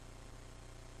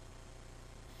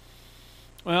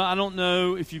Well, I don't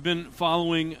know if you've been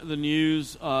following the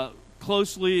news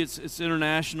closely. It's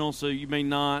international, so you may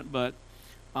not, but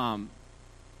the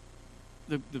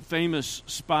famous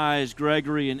spies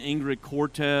Gregory and Ingrid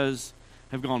Cortez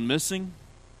have gone missing.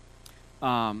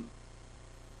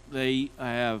 They've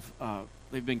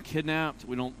been kidnapped.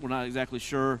 We're not exactly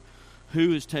sure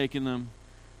who has taken them,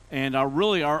 and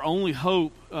our only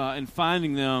hope in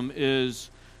finding them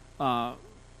is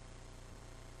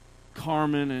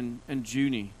Carmen and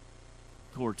Junie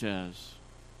Cortez.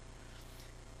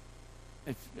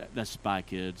 That's Spy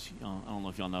Kids. I don't know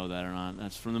if y'all know that or not.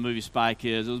 That's from the movie Spy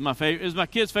Kids. It was my favorite. It was my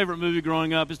kids' favorite movie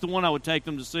growing up. It's the one I would take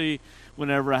them to see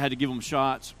whenever I had to give them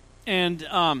shots, and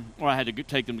or I had to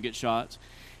take them to get shots.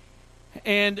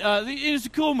 And it's a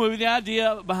cool movie. The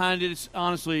idea behind it,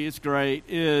 honestly, it's great.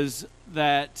 Is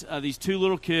that these two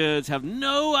little kids have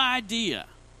no idea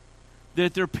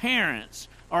that their parents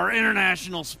are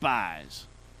international spies.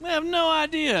 They have no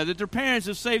idea that their parents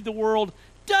have saved the world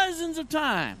dozens of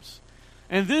times.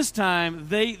 And this time,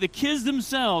 the kids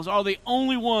themselves are the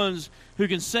only ones who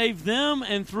can save them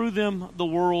and through them the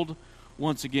world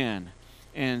once again.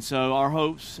 And so our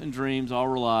hopes and dreams all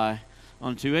rely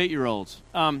on 2 8-year-olds,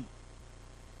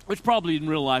 which probably in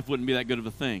real life wouldn't be that good of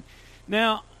a thing.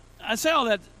 Now, I say all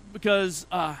that because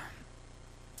our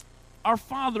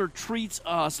Father treats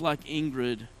us like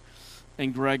Ingrid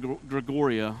and Gregory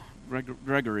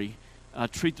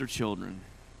treat their children.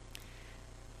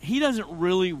 He doesn't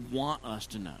really want us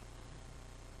to know.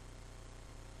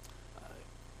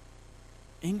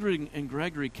 Ingrid and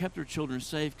Gregory kept their children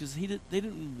safe because they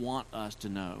didn't want us to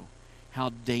know how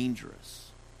dangerous,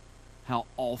 how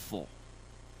awful,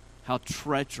 how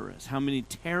treacherous, how many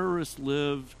terrorists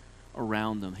lived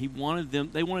around them.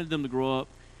 They wanted them to grow up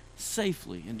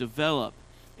safely and develop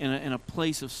in a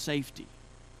place of safety.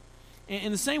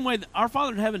 In the same way, that our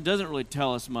Father in heaven doesn't really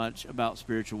tell us much about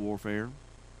spiritual warfare.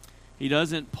 He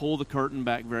doesn't pull the curtain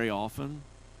back very often.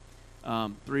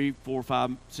 3, 4,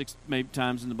 5, 6 maybe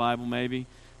times in the Bible, maybe.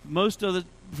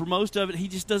 For most of it, he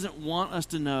just doesn't want us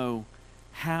to know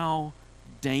how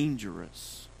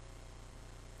dangerous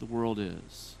the world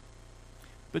is.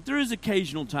 But there is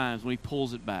occasional times when he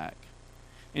pulls it back.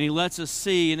 And he lets us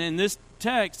see. And in this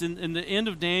text, in the end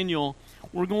of Daniel,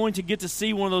 we're going to get to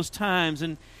see one of those times.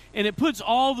 And it puts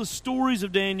all the stories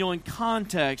of Daniel in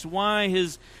context, why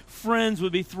his friends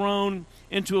would be thrown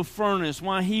into a furnace,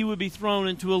 why he would be thrown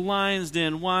into a lion's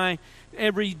den, why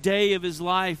every day of his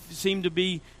life seemed to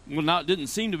be, didn't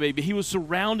seem to be, but he was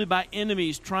surrounded by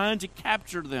enemies trying to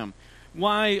capture them,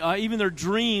 why even their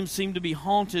dreams seemed to be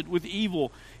haunted with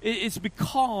evil. It's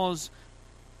because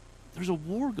there's a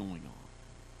war going on.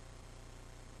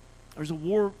 There's a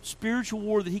war, spiritual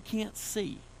war that he can't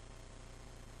see.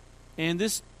 And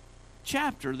this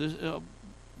chapter, this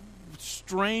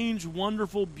strange,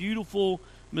 wonderful, beautiful,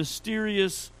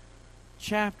 mysterious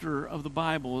chapter of the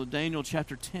Bible, Daniel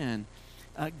chapter 10,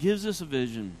 gives us a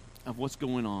vision of what's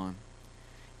going on.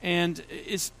 And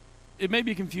it may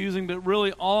be confusing, but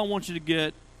really all I want you to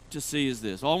get to see is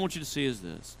this. All I want you to see is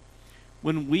this.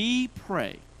 When we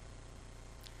pray,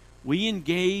 we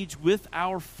engage with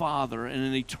our Father in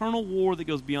an eternal war that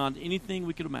goes beyond anything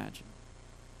we could imagine.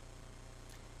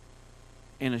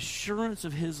 And assurance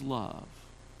of his love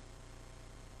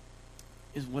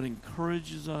is what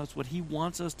encourages us, what he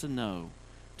wants us to know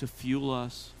to fuel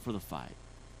us for the fight.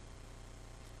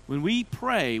 When we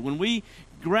pray, when we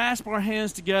grasp our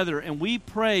hands together and we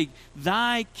pray,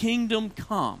 thy kingdom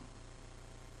come,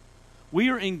 we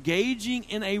are engaging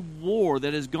in a war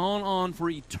that has gone on for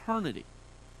eternity.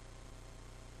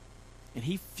 And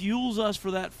he fuels us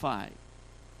for that fight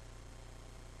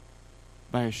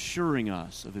by assuring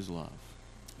us of his love.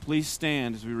 Please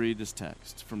stand as we read this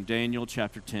text from Daniel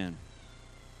chapter 10.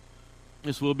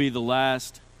 This will be the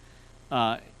last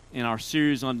in our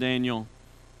series on Daniel.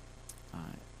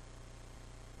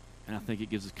 And I think it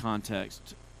gives us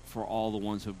context for all the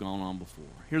ones who have gone on before.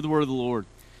 Hear the word of the Lord.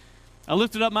 I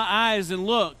lifted up my eyes and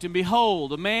looked, and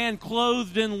behold, a man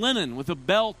clothed in linen with a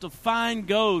belt of fine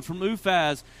gold from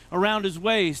Uphaz around his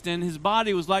waist, and his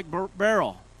body was like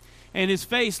beryl, and his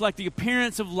face like the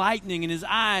appearance of lightning, and his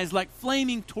eyes like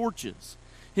flaming torches,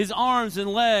 his arms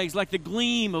and legs like the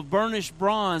gleam of burnished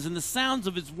bronze, and the sounds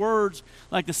of his words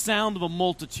like the sound of a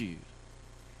multitude.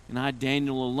 And I,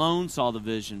 Daniel, alone saw the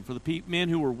vision, for the men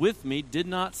who were with me did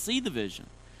not see the vision.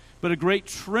 But a great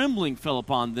trembling fell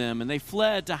upon them, and they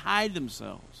fled to hide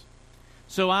themselves.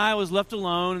 So I was left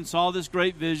alone and saw this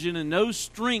great vision, and no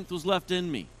strength was left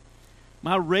in me.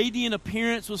 My radiant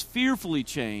appearance was fearfully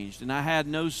changed, and I had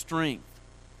no strength.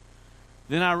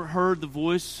 Then I heard the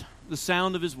voice, the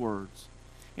sound of his words.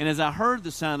 And as I heard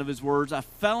the sound of his words, I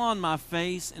fell on my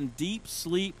face in deep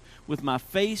sleep with my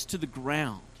face to the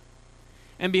ground.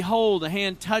 And behold, a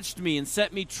hand touched me and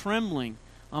set me trembling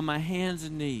on my hands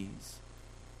and knees.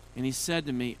 And he said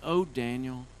to me, O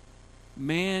Daniel,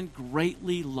 man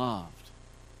greatly loved,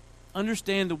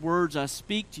 understand the words I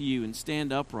speak to you and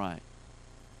stand upright.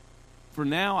 For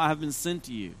now I have been sent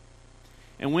to you.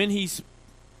 And when he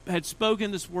had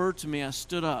spoken this word to me, I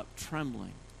stood up,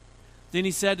 trembling. Then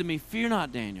he said to me, Fear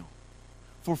not, Daniel,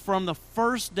 for from the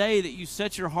first day that you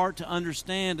set your heart to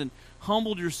understand and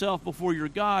humbled yourself before your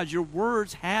God, your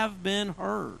words have been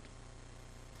heard.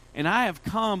 And I have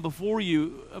come before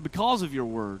you because of your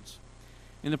words.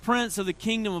 And the prince of the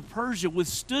kingdom of Persia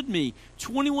withstood me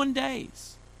 21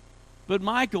 days. But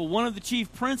Michael, one of the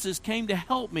chief princes, came to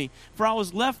help me, for I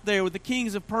was left there with the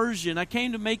kings of Persia, and I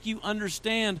came to make you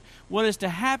understand what is to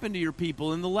happen to your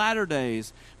people in the latter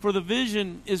days, for the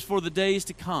vision is for the days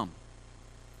to come.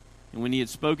 And when he had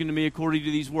spoken to me according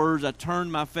to these words, I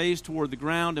turned my face toward the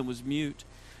ground and was mute.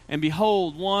 And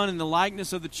behold, one in the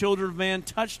likeness of the children of man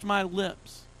touched my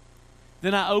lips.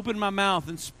 Then I opened my mouth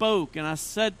and spoke, and I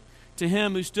said to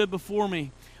him who stood before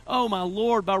me, Oh, my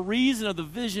Lord, by reason of the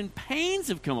vision, pains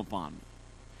have come upon me,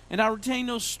 and I retain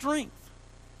no strength.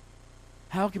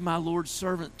 How can my Lord's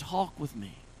servant talk with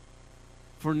me?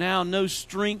 For now no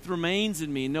strength remains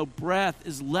in me, and no breath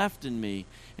is left in me.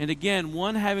 And again,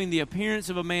 one having the appearance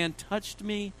of a man touched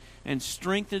me and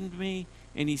strengthened me,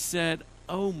 and he said,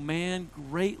 O man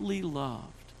greatly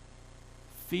loved,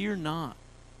 fear not,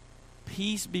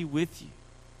 peace be with you.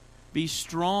 Be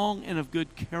strong and of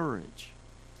good courage.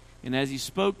 And as he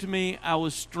spoke to me, I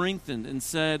was strengthened and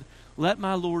said, Let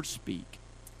my Lord speak,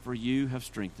 for you have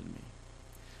strengthened me.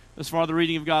 As far as the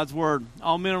reading of God's word,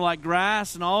 all men are like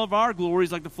grass, and all of our glory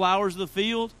is like the flowers of the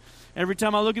field. Every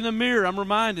time I look in the mirror, I'm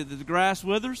reminded that the grass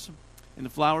withers and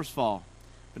the flowers fall,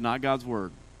 but not God's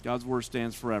word. God's word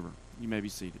stands forever. You may be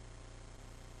seated.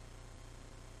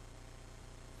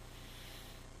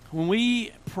 When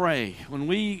we pray, when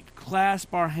we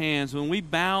clasp our hands, when we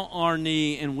bow our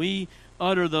knee and we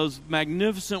utter those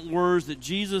magnificent words that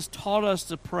Jesus taught us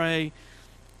to pray,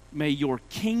 may your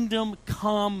kingdom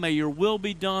come, may your will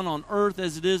be done on earth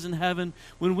as it is in heaven.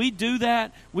 When we do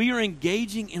that, we are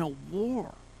engaging in a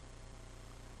war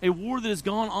that has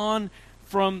gone on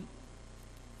from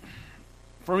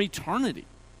eternity,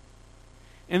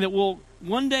 and that will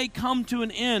one day come to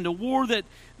an end, a war that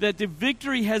the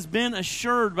victory has been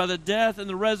assured by the death and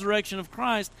the resurrection of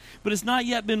Christ, but it's not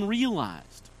yet been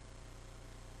realized.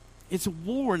 It's a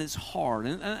war, and it's hard.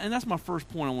 And that's my first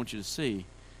point I want you to see,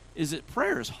 is that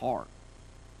prayer is hard.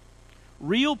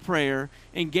 Real prayer,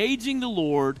 engaging the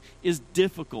Lord, is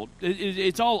difficult.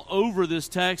 It's all over this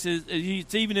text.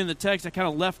 It's even in the text I kind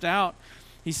of left out.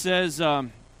 He says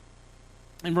in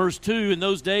verse 2, In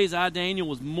those days I, Daniel,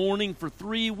 was mourning for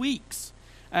 3 weeks.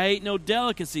 I ate no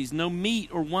delicacies, no meat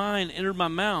or wine entered my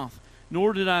mouth,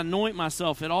 nor did I anoint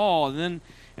myself at all. And then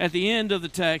at the end of the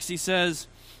text he says,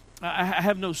 I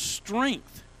have no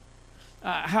strength.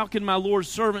 How can my Lord's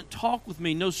servant talk with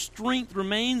me? No strength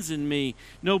remains in me.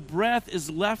 No breath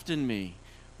is left in me.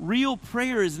 Real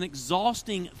prayer is an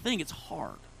exhausting thing. It's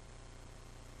hard.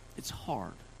 It's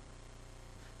hard.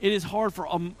 It is hard for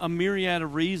a myriad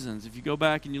of reasons. If you go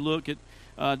back and you look at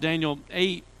Daniel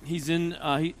 8,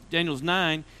 Daniel's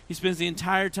 9, he spends the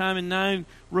entire time in 9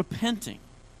 repenting.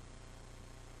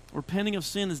 Repenting of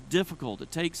sin is difficult.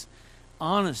 It takes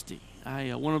honesty.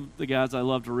 One of the guys I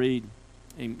love to read,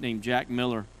 named Jack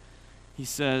Miller, he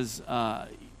says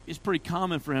it's pretty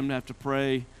common for him to have to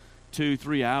pray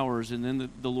 2-3 hours, and then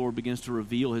the Lord begins to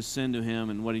reveal his sin to him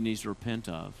and what he needs to repent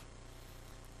of.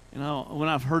 When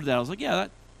I've heard that, I was like, yeah,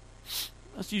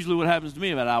 that's usually what happens to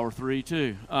me about hour 3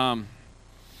 too.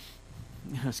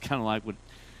 It's kind of like what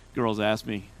girls ask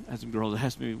me. I had some girls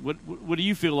ask me, what do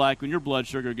you feel like when your blood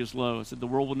sugar gets low? I said, the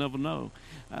world will never know.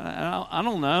 I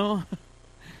don't know.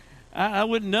 I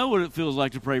wouldn't know what it feels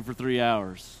like to pray for 3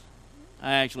 hours.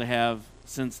 I actually have,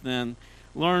 since then,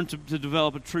 learned to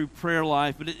develop a true prayer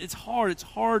life. But it's hard. It's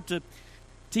hard to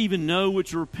even know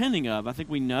what you're repenting of. I think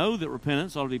we know that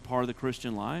repentance ought to be part of the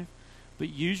Christian life. But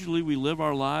usually we live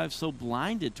our lives so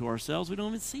blinded to ourselves we don't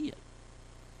even see it.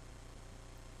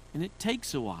 And it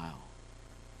takes a while.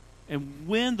 And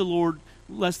when the Lord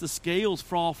lets the scales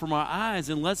fall from our eyes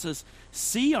and lets us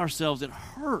see ourselves, it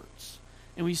hurts.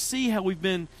 And we see how we've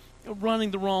been running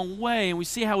the wrong way, and we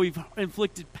see how we've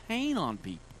inflicted pain on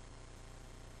people.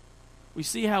 We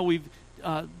see how we've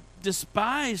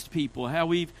despised people, how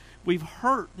we've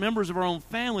hurt members of our own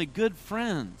family, good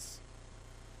friends.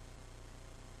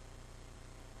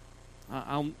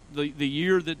 The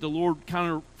year that the Lord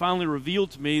kind of finally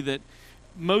revealed to me that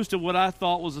most of what I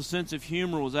thought was a sense of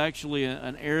humor was actually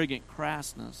an arrogant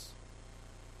crassness.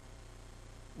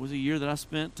 It was a year that I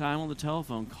spent time on the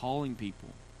telephone calling people,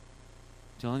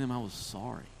 telling them I was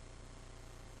sorry.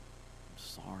 I'm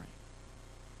sorry.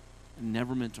 I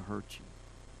never meant to hurt you.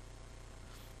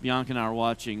 Bianca and I are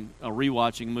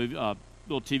rewatching a movie,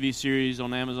 little TV series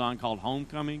on Amazon called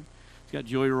Homecoming. It's got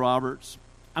Julia Roberts.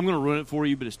 I'm going to ruin it for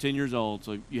you, but it's 10 years old,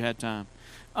 so you had time.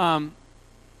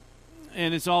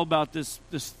 And it's all about this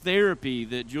therapy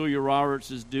that Julia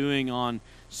Roberts is doing on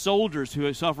soldiers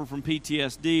who suffer from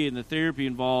PTSD, and the therapy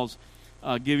involves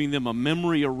giving them a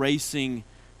memory-erasing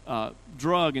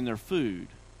drug in their food.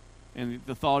 And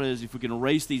the thought is, if we can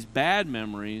erase these bad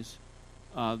memories,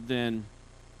 then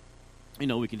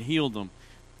we can heal them.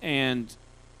 And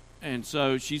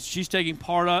so she's taking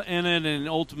part in it, and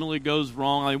ultimately goes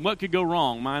wrong. I mean, what could go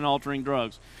wrong? Mind-altering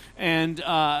drugs, and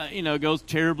goes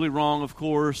terribly wrong, of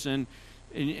course. And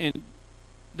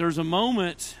there's a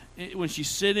moment when she's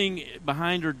sitting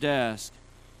behind her desk,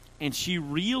 and she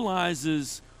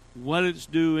realizes what it's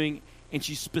doing, and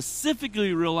she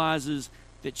specifically realizes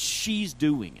that she's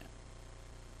doing it,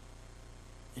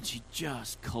 and she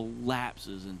just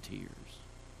collapses in tears.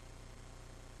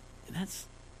 And that's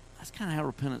kind of how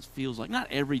repentance feels like. Not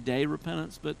everyday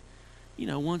repentance, but,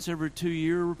 once every 2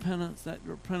 year repentance. That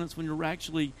repentance when you're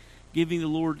actually giving the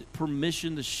Lord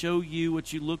permission to show you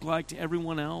what you look like to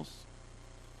everyone else.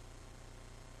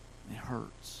 It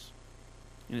hurts.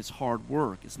 And it's hard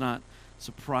work. It's not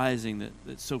surprising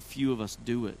that so few of us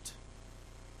do it.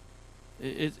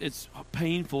 It's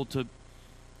painful to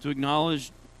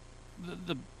acknowledge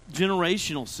the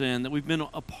generational sin that we've been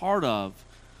a part of.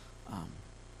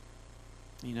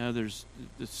 There's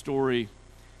the story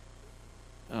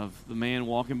of the man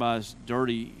walking by this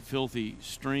dirty, filthy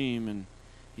stream, and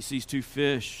he sees two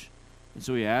fish, and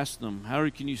so he asks them, "How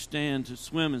can you stand to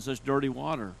swim in such dirty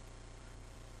water?"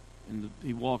 And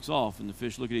he walks off, and the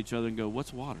fish look at each other and go,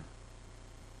 "What's water?"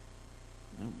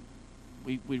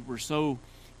 We're so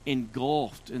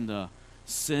engulfed in the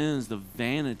sins, the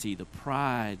vanity, the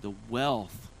pride, the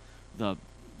wealth, the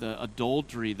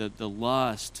adultery, the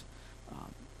lust,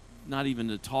 not even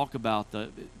to talk about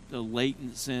the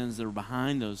latent sins that are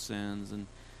behind those sins, and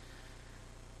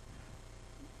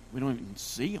we don't even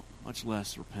see them, much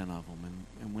less repent of them.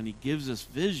 And when he gives us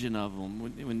vision of them,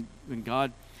 when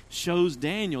God shows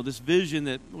Daniel this vision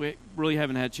that we really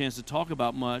haven't had a chance to talk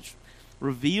about much,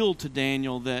 revealed to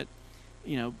Daniel that,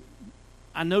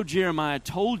 I know Jeremiah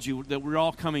told you that we're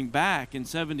all coming back in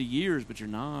 70 years, but you're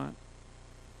not,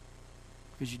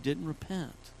 because you didn't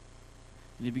repent.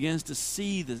 And he begins to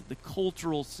see the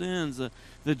cultural sins, the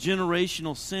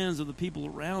generational sins of the people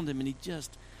around him, and he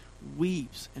just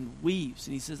weeps and weeps.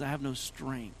 And he says, I have no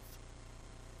strength.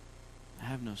 I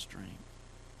have no strength.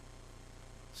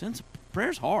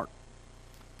 Prayer's hard.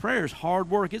 Prayer is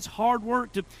hard work. It's hard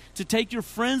work to take your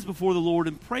friends before the Lord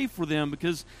and pray for them,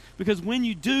 because when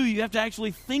you do, you have to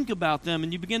actually think about them,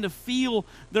 and you begin to feel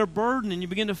their burden, and you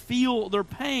begin to feel their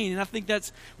pain. And I think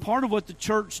that's part of what the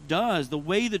church does. The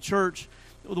way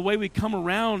we come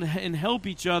around and help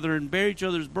each other and bear each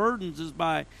other's burdens is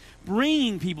by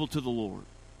bringing people to the Lord.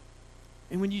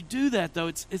 And when you do that, though,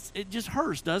 it just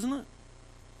hurts, doesn't it?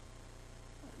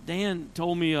 Dan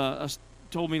told me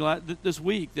this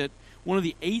week that one of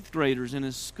the 8th graders in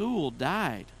his school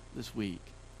died this week.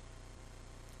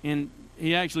 And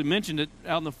he actually mentioned it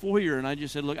out in the foyer, and I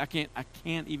just said, look, I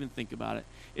can't even think about it.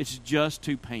 It's just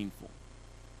too painful.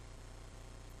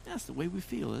 That's the way we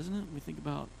feel, isn't it? We think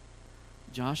about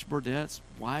Josh Burdett's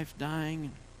wife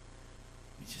dying.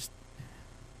 It's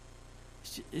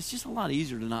just a lot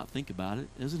easier to not think about it,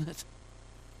 isn't it?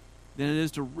 Than it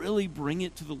is to really bring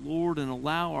it to the Lord and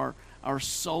allow our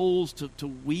souls to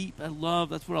weep.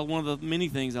 That's one of the many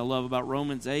things I love about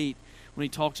Romans 8, when he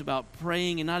talks about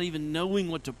praying and not even knowing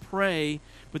what to pray,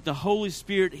 but the Holy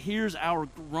Spirit hears our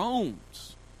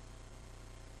groans.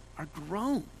 Our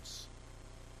groans.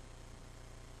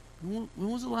 When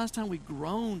was the last time we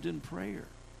groaned in prayer?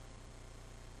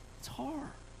 It's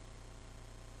hard.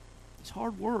 It's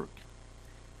hard work.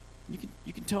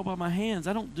 You can tell by my hands,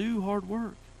 I don't do hard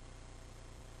work.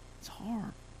 It's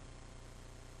hard.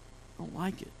 I don't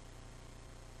like it.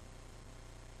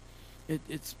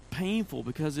 It's painful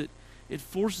because it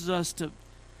forces us to,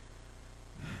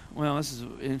 well, this is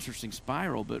an interesting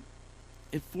spiral, but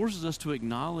it forces us to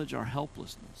acknowledge our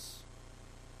helplessness.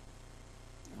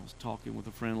 I was talking with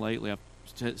a friend lately. I've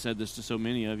said this to so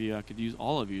many of you, I could use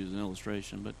all of you as an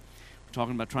illustration, but we're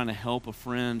talking about trying to help a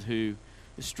friend who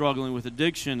is struggling with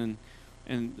addiction,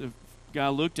 and the guy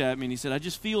looked at me and he said, I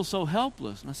just feel so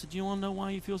helpless. And I said, you want to know why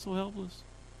you feel so helpless?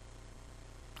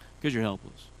 Because you're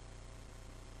helpless.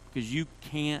 because you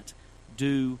can't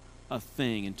do a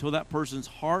thing. Until that person's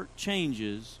heart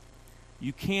changes,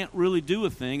 you can't really do a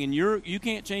thing, and you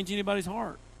can't change anybody's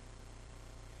heart.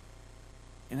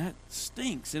 And that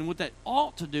stinks. And what that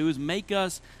ought to do is make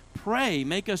us pray,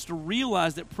 make us to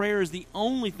realize that prayer is the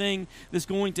only thing that's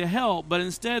going to help. But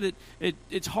instead,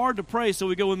 it's hard to pray, so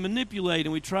we go and manipulate,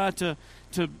 and we try to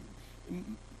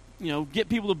get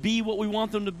people to be what we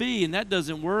want them to be, and that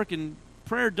doesn't work. And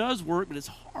prayer does work, but it's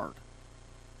hard.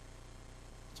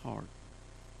 It's hard.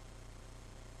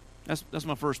 That's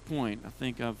my first point. I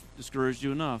think I've discouraged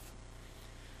you enough.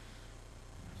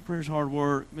 Prayer's hard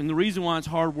work. And the reason why it's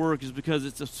hard work is because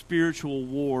it's a spiritual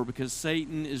war, because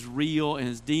Satan is real and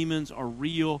his demons are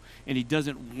real, and he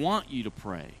doesn't want you to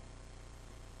pray.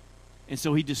 And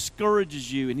so he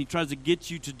discourages you, and he tries to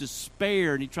get you to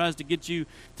despair, and he tries to get you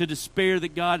to despair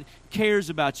that God cares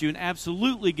about you, and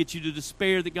absolutely get you to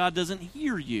despair that God doesn't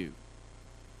hear you.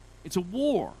 It's a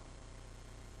war.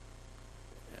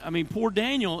 I mean, poor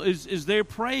Daniel is there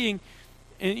praying,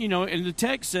 and and the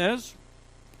text says,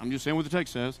 I'm just saying what the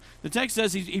text says. The text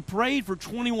says he prayed for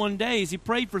 21 days. He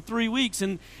prayed for 3 weeks,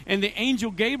 and the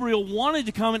angel Gabriel wanted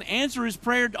to come and answer his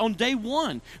prayer on day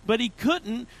 1, but he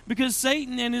couldn't because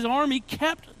Satan and his army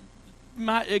kept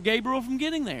Gabriel from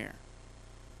getting there.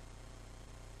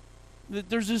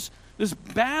 There's this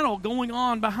battle going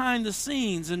on behind the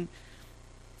scenes, and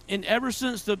ever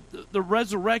since the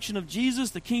resurrection of Jesus,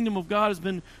 the kingdom of God has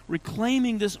been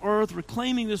reclaiming this earth,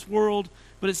 reclaiming this world,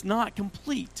 but it's not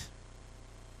complete.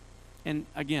 And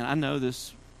again, I know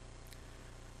this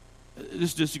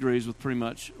disagrees with pretty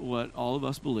much what all of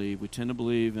us believe. We tend to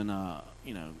believe in,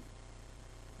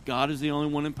 God is the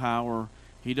only one in power.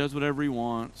 He does whatever he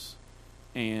wants,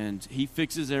 and he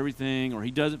fixes everything, or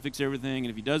he doesn't fix everything, and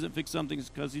if he doesn't fix something, it's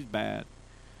because he's bad.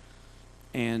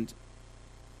 And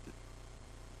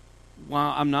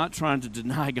while I'm not trying to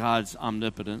deny God's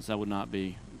omnipotence,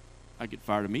 I'd get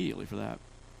fired immediately for that.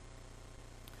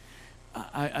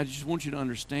 I just want you to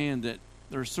understand that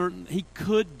there are he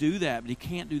could do that, but he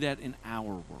can't do that in our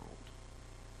world.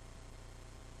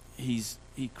 He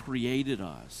created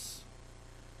us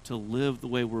to live the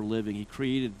way we're living. He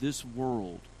created this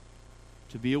world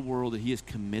to be a world that he is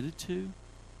committed to,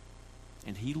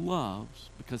 and he loves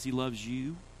because he loves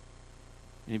you,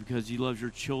 and because he loves your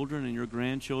children and your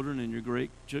grandchildren and your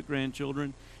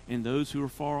great-grandchildren and those who are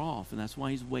far off, and that's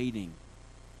why he's waiting.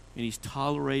 And he's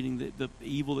tolerating the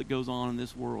evil that goes on in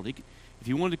this world. If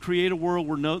he wanted to create a world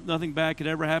where nothing bad could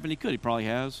ever happen, he could. He probably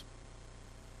has.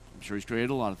 I'm sure he's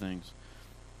created a lot of things.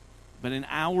 But in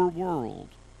our world,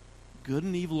 good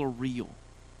and evil are real.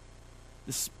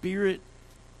 The spirit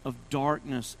of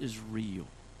darkness is real.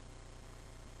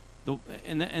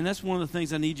 And that's one of the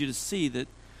things I need you to see, that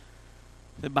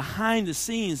behind the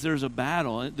scenes there's a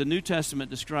battle. The New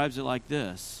Testament describes it like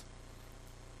this.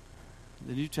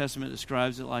 The New Testament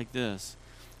describes it like this.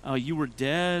 You were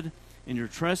dead in your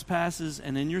trespasses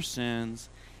and in your sins,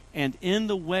 and in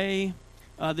the way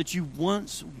that you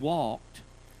once walked,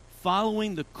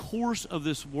 following the course of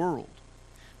this world,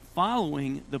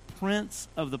 following the prince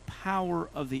of the power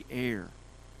of the air,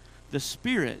 the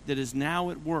spirit that is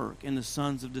now at work in the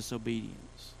sons of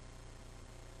disobedience.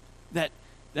 That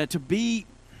to be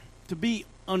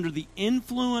under the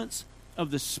influence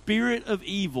of the spirit of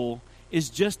evil is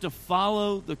just to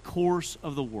follow the course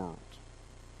of the world.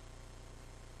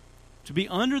 To be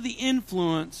under the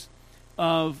influence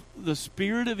of the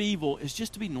spirit of evil is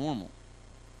just to be normal.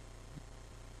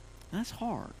 That's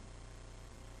hard.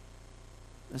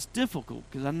 That's difficult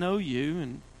because I know you,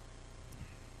 and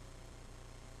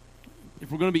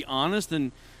if we're going to be honest,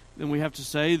 then we have to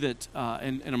say that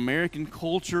in American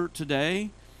culture today,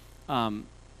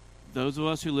 those of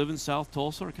us who live in South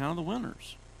Tulsa are kind of the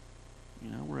winners.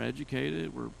 We're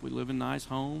educated. We live in nice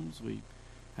homes. We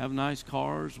have nice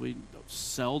cars. We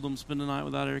seldom spend a night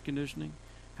without air conditioning.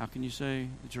 How can you say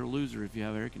that you're a loser if you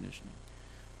have air conditioning?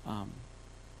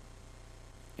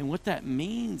 And what that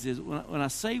means is, when I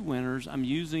say winners, I'm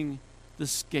using the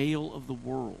scale of the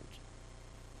world.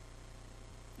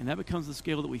 And that becomes the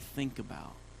scale that we think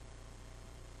about.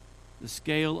 The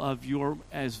scale of you're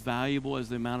as valuable as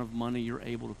the amount of money you're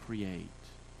able to create.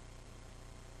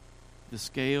 The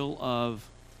scale of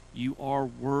you are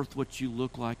worth what you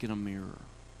look like in a mirror.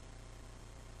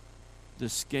 The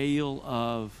scale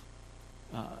of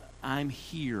I'm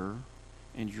here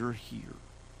and you're here.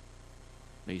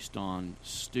 Based on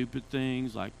stupid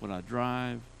things like what I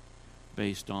drive.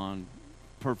 Based on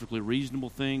perfectly reasonable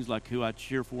things like who I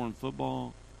cheer for in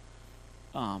football.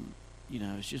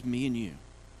 It's just me and you.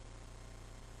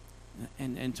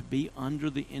 And to be under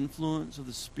the influence of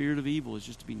the spirit of evil is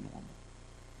just to be normal.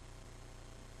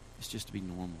 It's just to be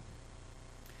normal.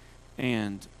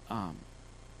 And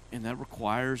that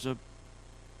requires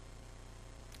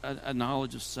a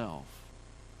knowledge of self,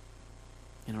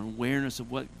 and an awareness of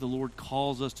what the Lord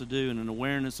calls us to do, and an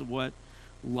awareness of what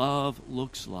love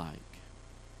looks like.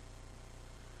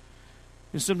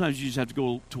 And sometimes you just have to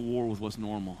go to war with what's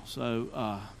normal.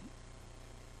 So,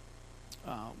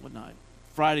 what night?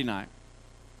 Friday night,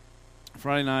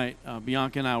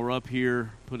 Bianca and I were up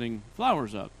here putting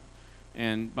flowers up.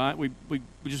 And we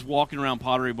just walking around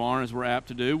Pottery Barn, as we're apt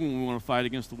to do when we want to fight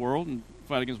against the world and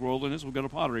fight against worldliness. We'll go to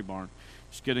Pottery Barn.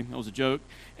 Just kidding. That was a joke.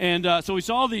 And so we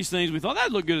saw these things. We thought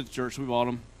that'd look good at the church. So we bought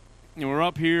them. And we're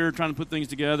up here trying to put things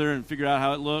together and figure out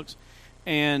how it looks.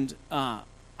 And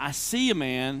I see a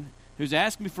man who's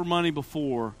asked me for money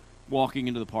before walking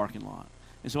into the parking lot.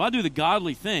 And so I do the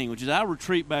godly thing, which is I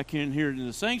retreat back in here in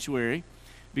the sanctuary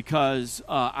because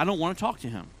I don't want to talk to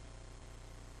him.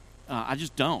 I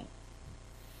just don't.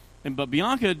 But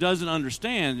Bianca doesn't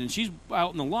understand, and she's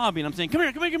out in the lobby, and I'm saying, come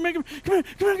here.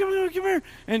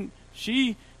 And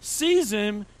she sees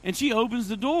him, and she opens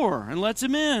the door and lets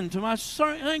him in to my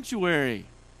sanctuary.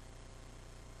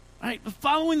 Right?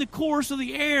 Following the course of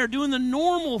the air, doing the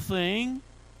normal thing,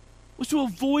 was to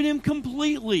avoid him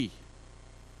completely.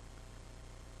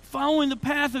 Following the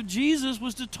path of Jesus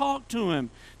was to talk to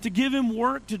him, to give him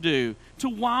work to do, to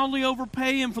wildly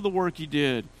overpay him for the work he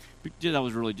did. That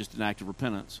was really just an act of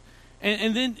repentance.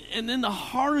 And then the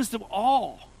hardest of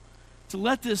all, to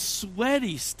let this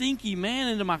sweaty, stinky man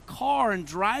into my car and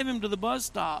drive him to the bus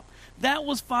stop. That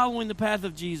was following the path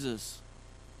of Jesus.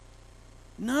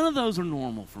 None of those are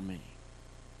normal for me.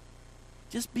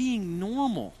 Just being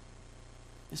normal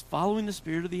is following the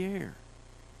spirit of the air.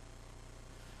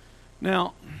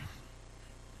 Now,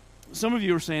 some of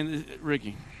you are saying,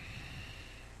 Ricky,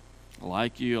 I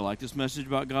like you. I like this message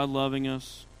about God loving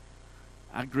us.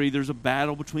 I agree there's a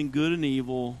battle between good and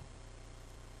evil,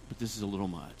 but this is a little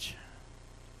much.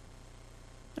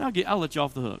 And I'll let you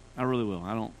off the hook. I really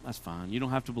will. That's fine. You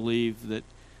don't have to believe that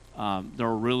there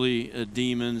are really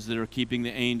demons that are keeping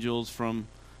the angels from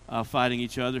fighting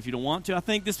each other if you don't want to. I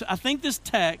think this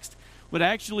text would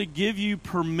actually give you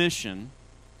permission.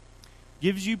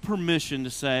 Gives you permission to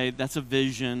say that's a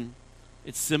vision.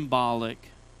 It's symbolic.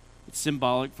 It's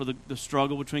symbolic for the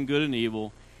struggle between good and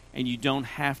evil. And you don't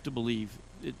have to believe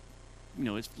it,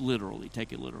 it's literally,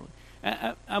 take it literally.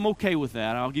 I'm okay with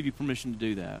that. I'll give you permission to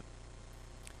do that.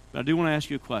 But I do want to ask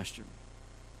you a question.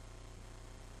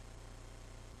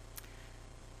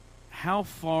 How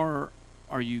far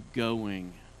are you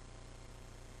going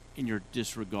in your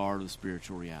disregard of the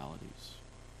spiritual realities?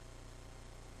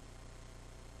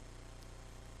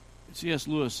 C.S.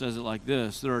 Lewis says it like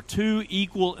this: there are two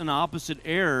equal and opposite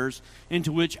errors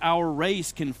into which our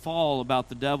race can fall about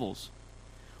the devils.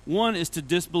 One is to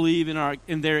disbelieve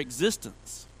in their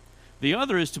existence. The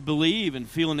other is to believe and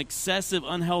feel an excessive,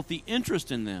 unhealthy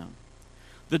interest in them.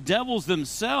 The devils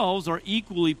themselves are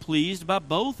equally pleased by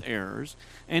both errors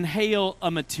and hail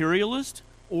a materialist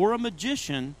or a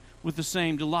magician with the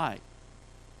same delight.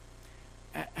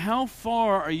 How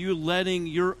far are you letting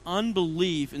your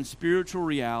unbelief in spiritual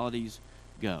realities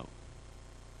go?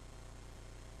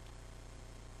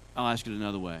 I'll ask it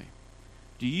another way.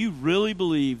 Do you really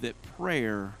believe that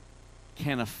prayer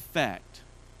can affect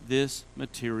this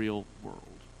material world?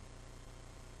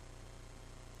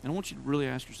 And I want you to really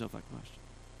ask yourself that question.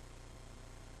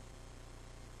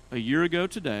 A year ago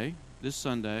today, this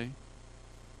Sunday,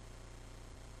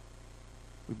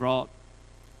 we brought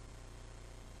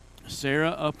Sarah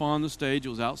up on the stage. It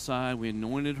was outside. We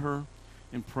anointed her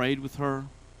and prayed with her.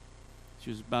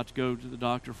 She was about to go to the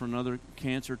doctor for another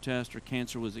cancer test. Her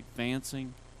cancer was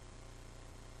advancing.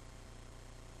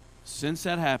 Since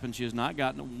that happened, she has not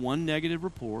gotten one negative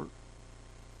report.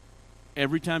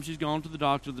 Every time she's gone to the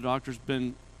doctor's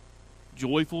been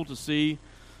joyful to see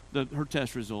her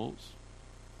test results.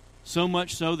 So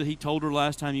much so that he told her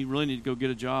last time, you really need to go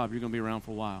get a job. You're going to be around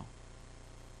for a while.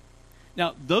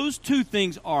 Now, those two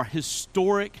things are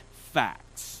historic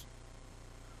facts.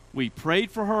 We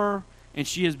prayed for her, and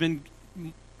she has been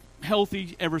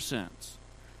healthy ever since.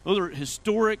 Those are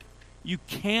historic. You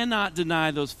cannot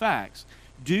deny those facts.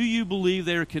 Do you believe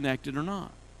they are connected or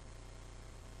not?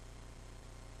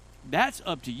 That's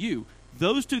up to you.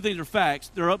 Those two things are facts.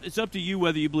 It's up to you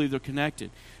whether you believe they're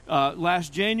connected.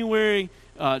 Last January,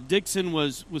 Dixon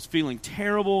was feeling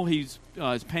terrible. His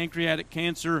pancreatic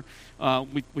cancer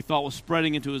we thought was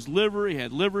spreading into his liver. He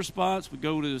had liver spots. We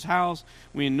go to his house.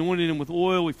 We anointed him with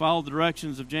oil. We followed the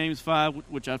directions of James 5,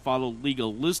 which I follow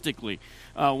legalistically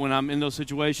when I'm in those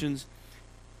situations.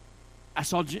 I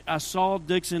saw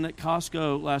Dixon at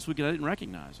Costco last week, and I didn't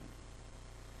recognize him.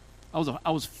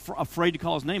 afraid to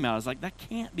call his name out. I was like, that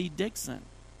can't be Dixon.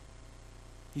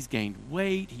 He's gained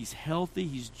weight. He's healthy.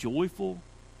 He's joyful.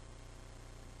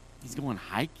 He's going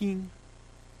hiking.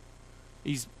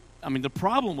 The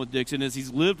problem with Dixon is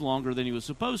he's lived longer than he was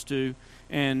supposed to,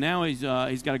 and now he's got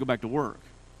to go back to work.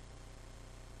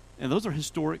 And those are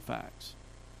historic facts.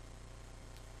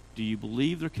 Do you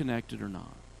believe they're connected or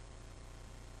not?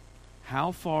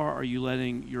 How far are you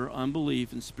letting your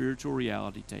unbelief in spiritual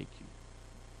reality take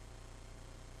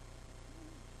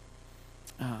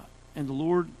you? And the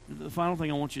Lord, the final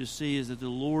thing I want you to see is that the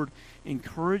Lord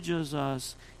encourages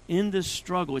us in this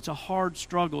struggle. It's a hard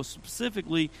struggle.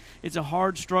 Specifically, it's a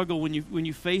hard struggle when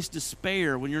you face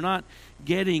despair, when you're not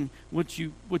getting what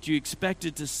you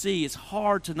expected to see. It's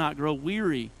hard to not grow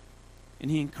weary. And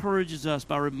He encourages us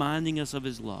by reminding us of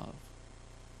His love.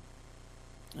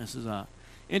 This is a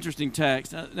interesting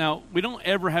text. Now, we don't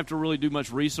ever have to really do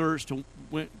much research to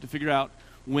figure out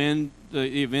when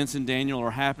the events in Daniel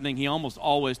are happening. He almost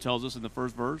always tells us in the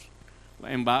first verse.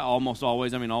 And by almost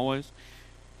always, I mean always.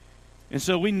 And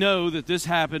so we know that this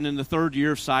happened in the 3rd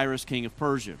year of Cyrus, king of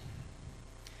Persia.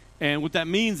 And what that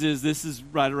means is this is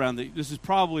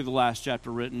probably the last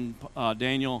chapter written.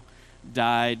 Daniel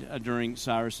died during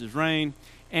Cyrus's reign.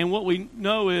 And what we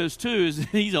know is that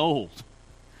he's old.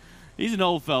 He's an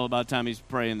old fellow by the time he's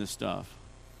praying this stuff.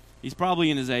 He's probably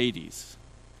in his 80s.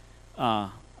 I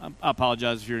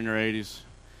apologize if you're in your 80s.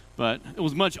 But it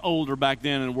was much older back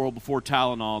then in the world before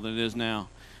Tylenol than it is now.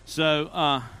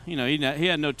 So, he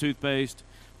had no toothpaste.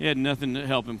 He had nothing to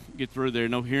help him get through there.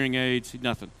 No hearing aids,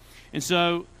 nothing. And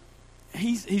so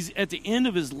he's at the end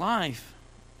of his life.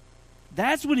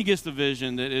 That's when he gets the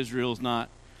vision that Israel's not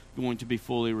going to be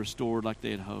fully restored like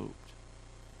they had hoped.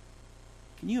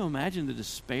 Can you imagine the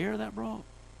despair that brought?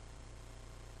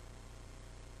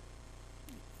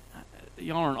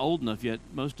 Y'all aren't old enough yet,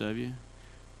 most of you.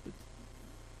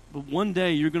 But one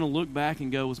day you're going to look back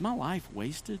and go, was my life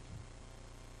wasted?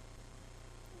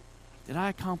 Did I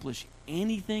accomplish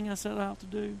anything I set out to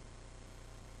do?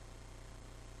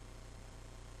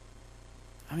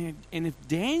 And if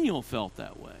Daniel felt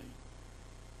that way,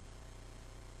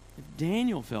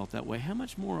 how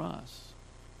much more us?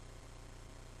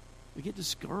 We get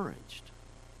discouraged.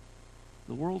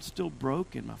 The world's still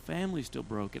broken. My family's still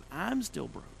broken. I'm still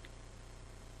broken.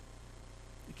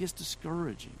 It gets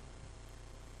discouraging.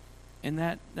 And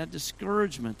that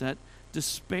discouragement, that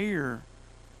despair,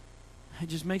 it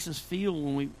just makes us feel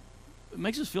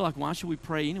like, why should we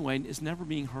pray anyway? It's never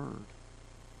being heard.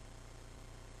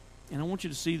 And I want you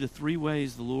to see the 3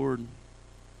 ways the Lord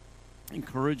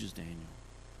encourages Daniel.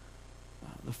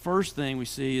 The first thing we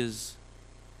see is,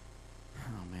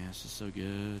 oh man, this is so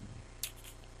good.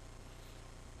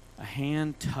 A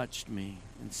hand touched me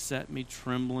and set me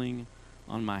trembling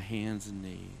on my hands and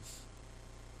knees.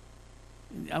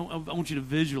 I want you to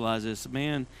visualize this. A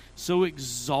man so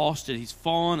exhausted, he's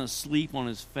fallen asleep on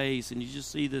his face, and you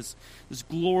just see this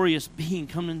glorious being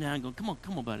coming down and going,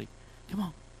 come on, buddy.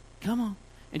 Come on.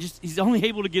 And he's only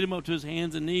able to get him up to his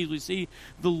hands and knees. We see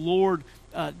the Lord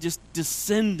just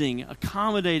descending,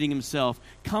 accommodating himself,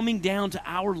 coming down to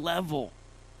our level,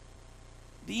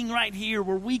 being right here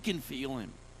where we can feel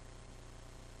him.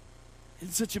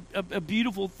 It's such a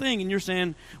beautiful thing. And you're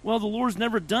saying, well, the Lord's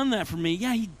never done that for me.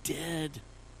 Yeah, He did.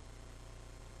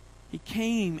 He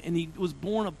came and He was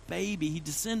born a baby. He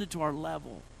descended to our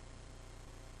level.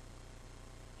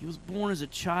 He was born as a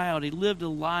child. He lived a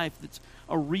life that's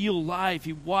a real life.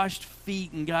 He washed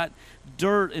feet and got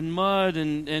dirt and mud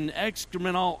and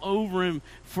excrement all over Him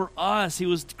for us. He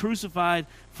was crucified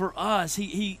for us.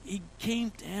 He came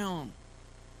down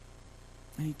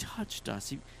and He touched us.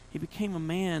 He became a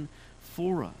man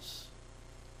for us.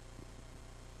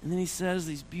 And then He says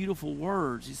these beautiful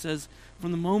words. He says,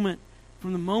 from the moment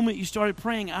you started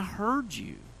praying, I heard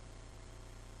you.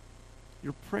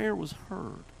 Your prayer was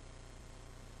heard.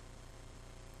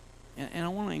 And I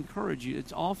want to encourage you,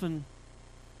 it's often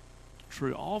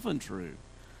true,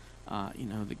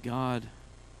 that God,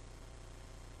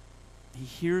 He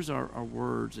hears our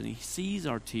words and He sees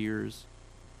our tears,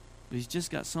 but He's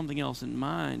just got something else in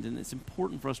mind, and it's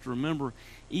important for us to remember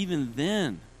even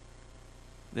then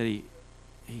that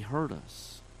He heard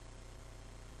us.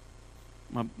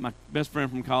 My best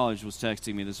friend from college was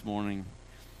texting me this morning,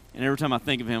 and every time I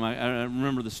think of him, I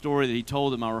remember the story that he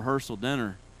told at my rehearsal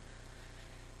dinner.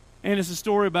 And it's a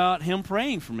story about him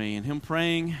praying for me and him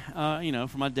praying,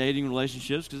 for my dating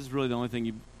relationships, because it's really the only thing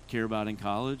you care about in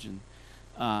college, and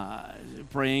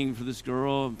praying for this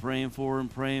girl and praying for her and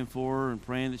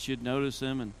praying that she'd notice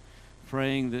him and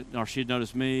praying that, or she'd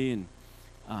notice me. And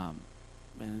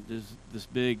and this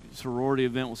big sorority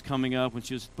event was coming up when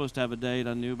she was supposed to have a date.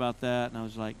 I knew about that, and I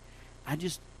was like, I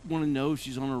just want to know if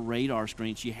she's on her radar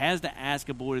screen. She has to ask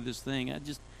a boy to this thing.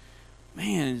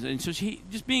 And so she,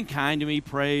 just being kind to me,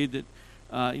 prayed that,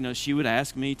 she would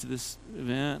ask me to this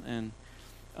event, and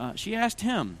she asked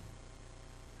him.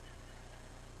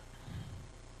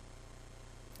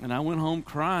 And I went home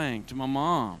crying to my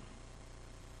mom.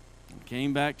 And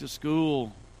came back to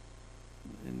school,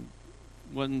 and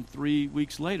it wasn't 3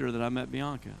 weeks later that I met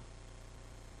Bianca.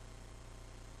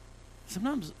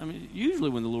 Sometimes, usually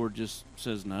when the Lord just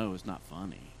says no, it's not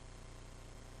funny.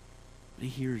 But He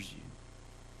hears you.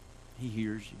 He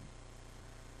hears you.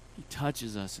 He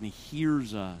touches us and He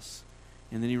hears us.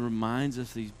 And then He reminds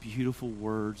us these beautiful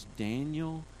words,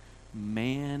 Daniel,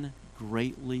 man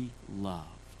greatly loved.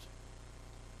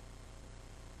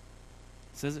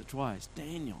 It says it twice.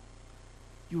 Daniel,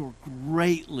 you are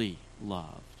greatly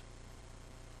loved.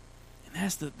 And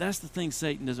that's the thing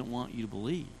Satan doesn't want you to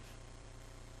believe.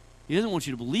 He doesn't want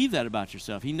you to believe that about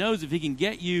yourself. He knows if he can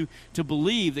get you to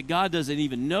believe that God doesn't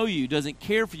even know you, doesn't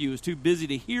care for you, is too busy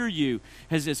to hear you,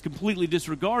 has completely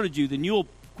disregarded you, then you'll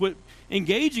quit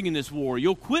engaging in this war.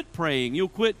 You'll quit praying. You'll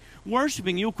quit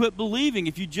worshiping. You'll quit believing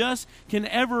if you just can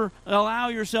ever allow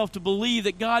yourself to believe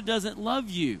that God doesn't love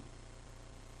you.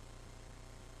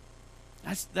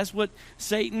 That's what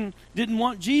Satan didn't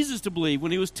want Jesus to believe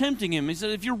when he was tempting him. He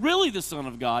said, if you're really the Son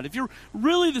of God,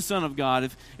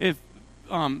 if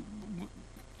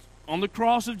on the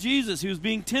cross of Jesus, he was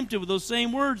being tempted with those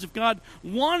same words. If God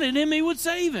wanted him, He would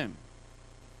save him.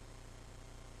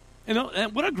 And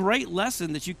what a great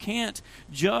lesson that you can't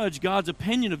judge God's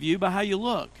opinion of you by how you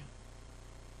look.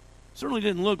 Certainly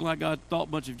didn't look like God thought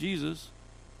much of Jesus.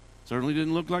 Certainly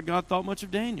didn't look like God thought much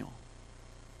of Daniel.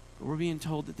 But we're being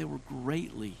told that they were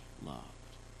greatly loved.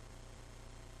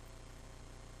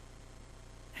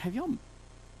 Have y'all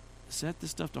set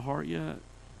this stuff to heart yet?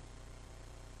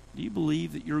 Do you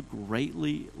believe that you're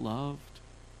greatly loved?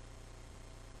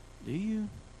 Do you?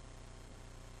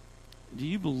 Do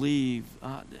you believe?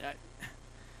 Have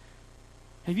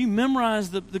you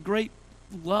memorized the great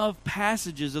love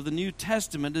passages of the New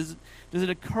Testament? Does it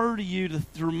occur to you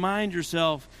to remind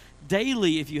yourself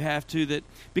daily, if you have to, that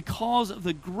because of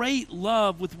the great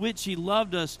love with which He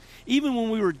loved us, even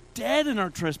when we were dead in our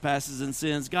trespasses and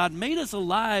sins, God made us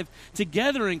alive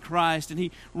together in Christ, and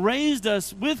He raised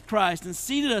us with Christ and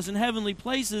seated us in heavenly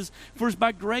places, for it's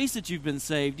by grace that you've been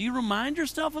saved. Do you remind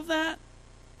yourself of that?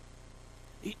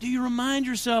 Do you remind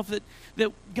yourself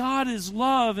that God is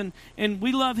love, and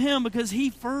we love Him because He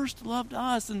first loved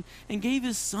us and gave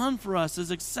His Son for us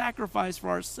as a sacrifice for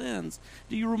our sins?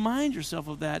 Do you remind yourself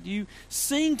of that? Do you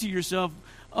sing to yourself,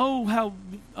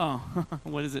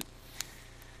 what is it?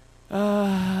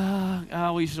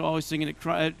 We used to always sing it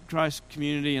at Christ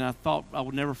Community, and I thought I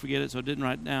would never forget it, so I didn't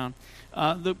write it down.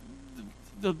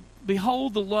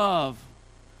 Behold the love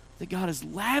that God has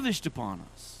lavished upon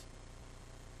us.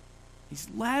 He's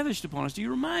lavished upon us. Do you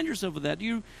remind yourself of that?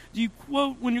 Do you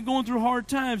quote, when you're going through hard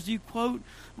times, do you quote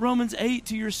Romans 8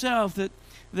 to yourself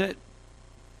that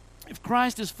if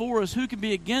Christ is for us, who can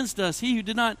be against us? He who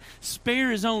did not spare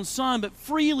His own Son, but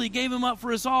freely gave Him up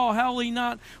for us all, how will He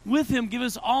not with Him give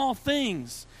us all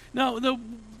things? No,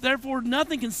 therefore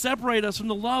nothing can separate us from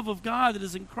the love of God that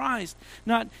is in Christ.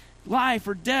 Not life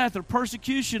or death or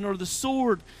persecution or the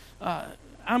sword. I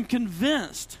am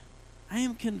convinced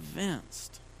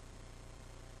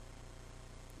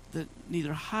that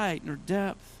neither height nor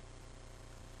depth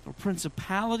nor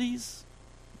principalities,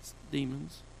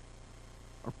 demons,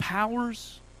 or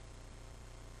powers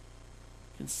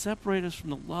can separate us from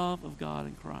the love of God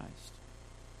in Christ.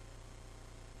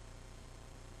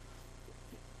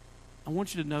 I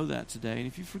want you to know that today. And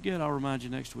if you forget, I'll remind you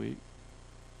next week.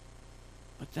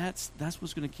 But that's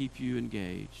what's going to keep you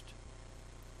engaged.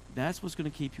 That's what's going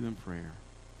to keep you in prayer.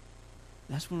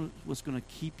 That's what's going to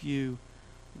keep you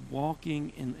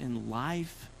walking in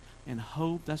life and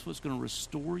hope. That's what's going to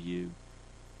restore you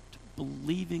to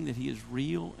believing that He is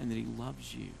real and that He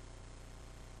loves you.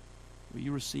 Will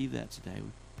you receive that today?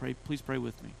 Please pray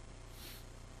with me.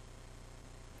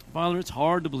 Father, it's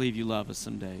hard to believe You love us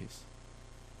some days.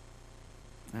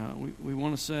 We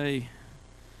want to say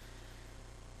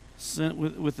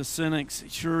with the cynics,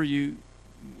 sure, you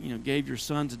gave Your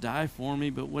Son to die for me,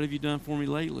 but what have You done for me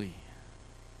lately?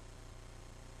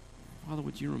 Father,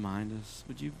 would You remind us?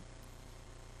 Would you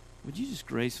just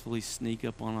gracefully sneak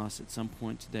up on us at some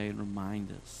point today and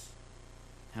remind us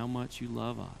how much You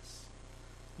love us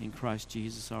in Christ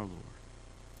Jesus our Lord.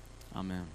 Amen.